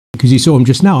back, as you saw him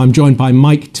just now, I'm joined by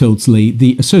Mike Tildesley,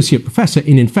 the Associate Professor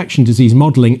in Infection Disease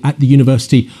Modelling at the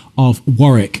University of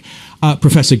Warwick.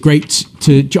 Professor, great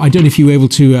to... I don't know if you were able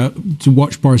to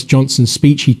watch Boris Johnson's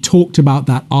speech. He talked about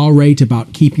that R rate,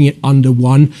 about keeping it under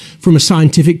 1. From a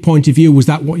scientific point of view, was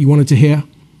that what you wanted to hear?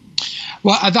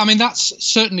 Well, I mean, that's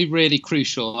certainly really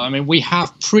crucial. I mean, we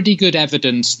have pretty good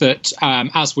evidence that,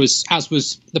 as was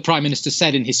the Prime Minister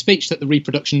said in his speech, that the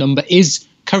reproduction number is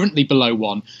currently below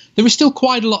 1. There is still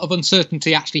quite a lot of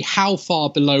uncertainty, actually, how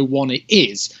far below 1 it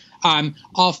is.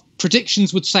 Our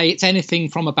predictions would say it's anything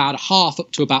from about 0.5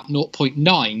 up to about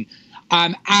 0.9.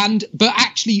 But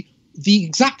actually, the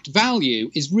exact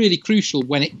value is really crucial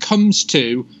when it comes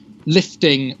to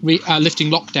lifting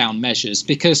lockdown measures,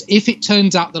 because if it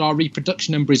turns out that our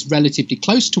reproduction number is relatively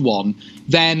close to 1,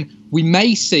 then we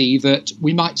might see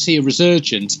a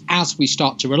resurgence as we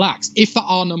start to relax. If the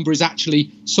R number is actually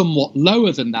somewhat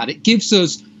lower than that, it gives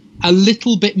us a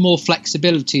little bit more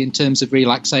flexibility in terms of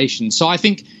relaxation. So I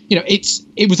think, you know,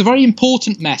 it was a very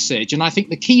important message, and I think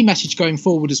the key message going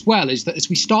forward as well is that as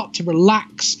we start to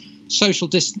relax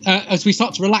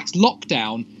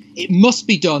lockdown, it must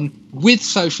be done with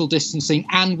social distancing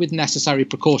and with necessary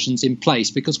precautions in place,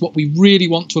 because what we really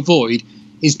want to avoid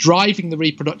is driving the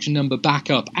reproduction number back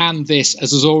up and this,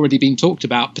 as has already been talked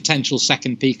about, potential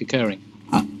second peak occurring.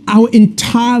 Our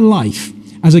entire life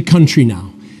as a country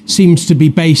now seems to be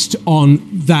based on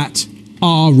that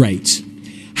R rate.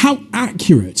 How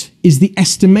accurate is the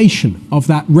estimation of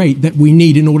that rate that we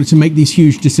need in order to make these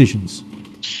huge decisions?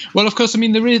 Well, of course, I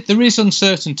mean, there is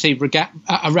uncertainty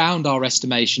around our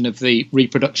estimation of the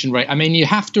reproduction rate. I mean, you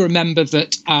have to remember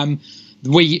that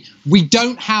we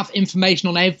don't have information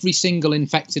on every single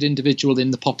infected individual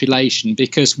in the population,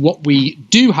 because what we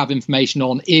do have information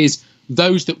on is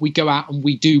those that we go out and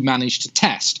we do manage to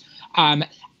test.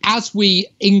 As we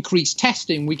increase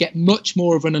testing, we get much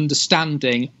more of an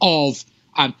understanding of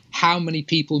how many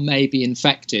people may be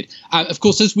infected. Of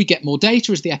course, as we get more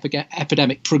data, as the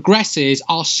epidemic progresses,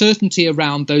 our certainty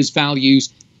around those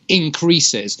values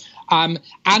increases. And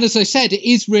as I said, it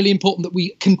is really important that we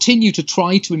continue to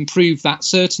try to improve that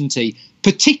certainty,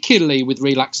 particularly with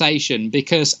relaxation,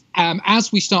 because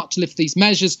as we start to lift these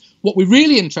measures, what we're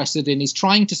really interested in is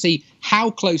trying to see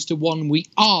how close to 1 we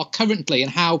are currently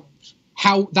and how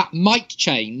that might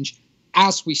change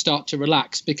as we start to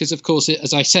relax, because, of course,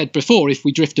 as I said before, if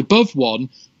we drift above 1,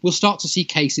 we'll start to see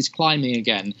cases climbing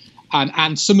again.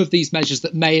 And some of these measures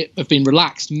that may have been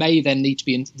relaxed may then need to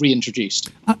be reintroduced.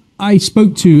 I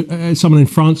spoke to someone in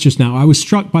France just now. I was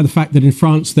struck by the fact that in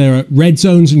France there are red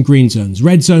zones and green zones.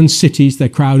 Red zones, cities, they're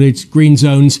crowded. Green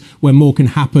zones, where more can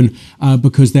happen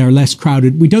because they're less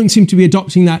crowded. We don't seem to be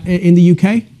adopting that in the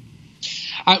UK.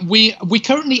 We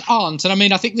currently aren't, and I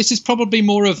mean, I think this is probably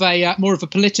more of a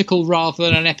political rather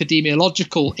than an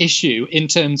epidemiological issue in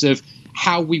terms of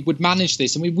how we would manage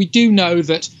this. I mean, we do know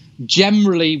that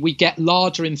generally we get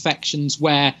larger infections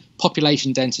where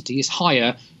population density is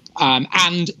higher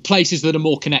and places that are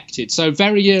more connected. So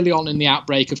very early on in the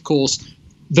outbreak, of course,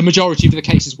 the majority of the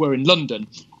cases were in London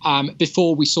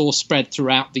before we saw spread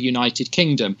throughout the United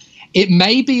Kingdom. It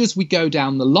may be as we go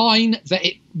down the line that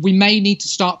we may need to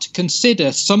start to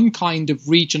consider some kind of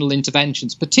regional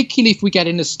interventions, particularly if we get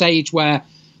in a stage where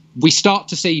we start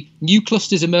to see new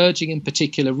clusters emerging in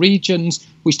particular regions,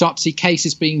 we start to see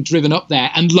cases being driven up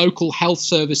there and local health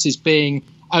services being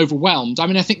overwhelmed. I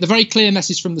mean, I think the very clear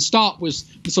message from the start was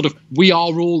the sort of "we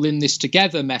are all in this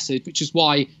together" message, which is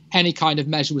why any kind of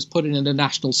measure was put in at a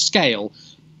national scale.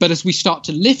 But as we start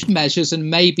to lift measures and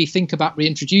maybe think about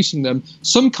reintroducing them,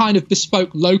 some kind of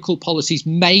bespoke local policies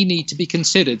may need to be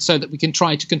considered so that we can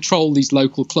try to control these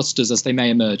local clusters as they may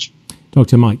emerge.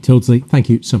 Dr. Mike Tildesley, thank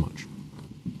you so much.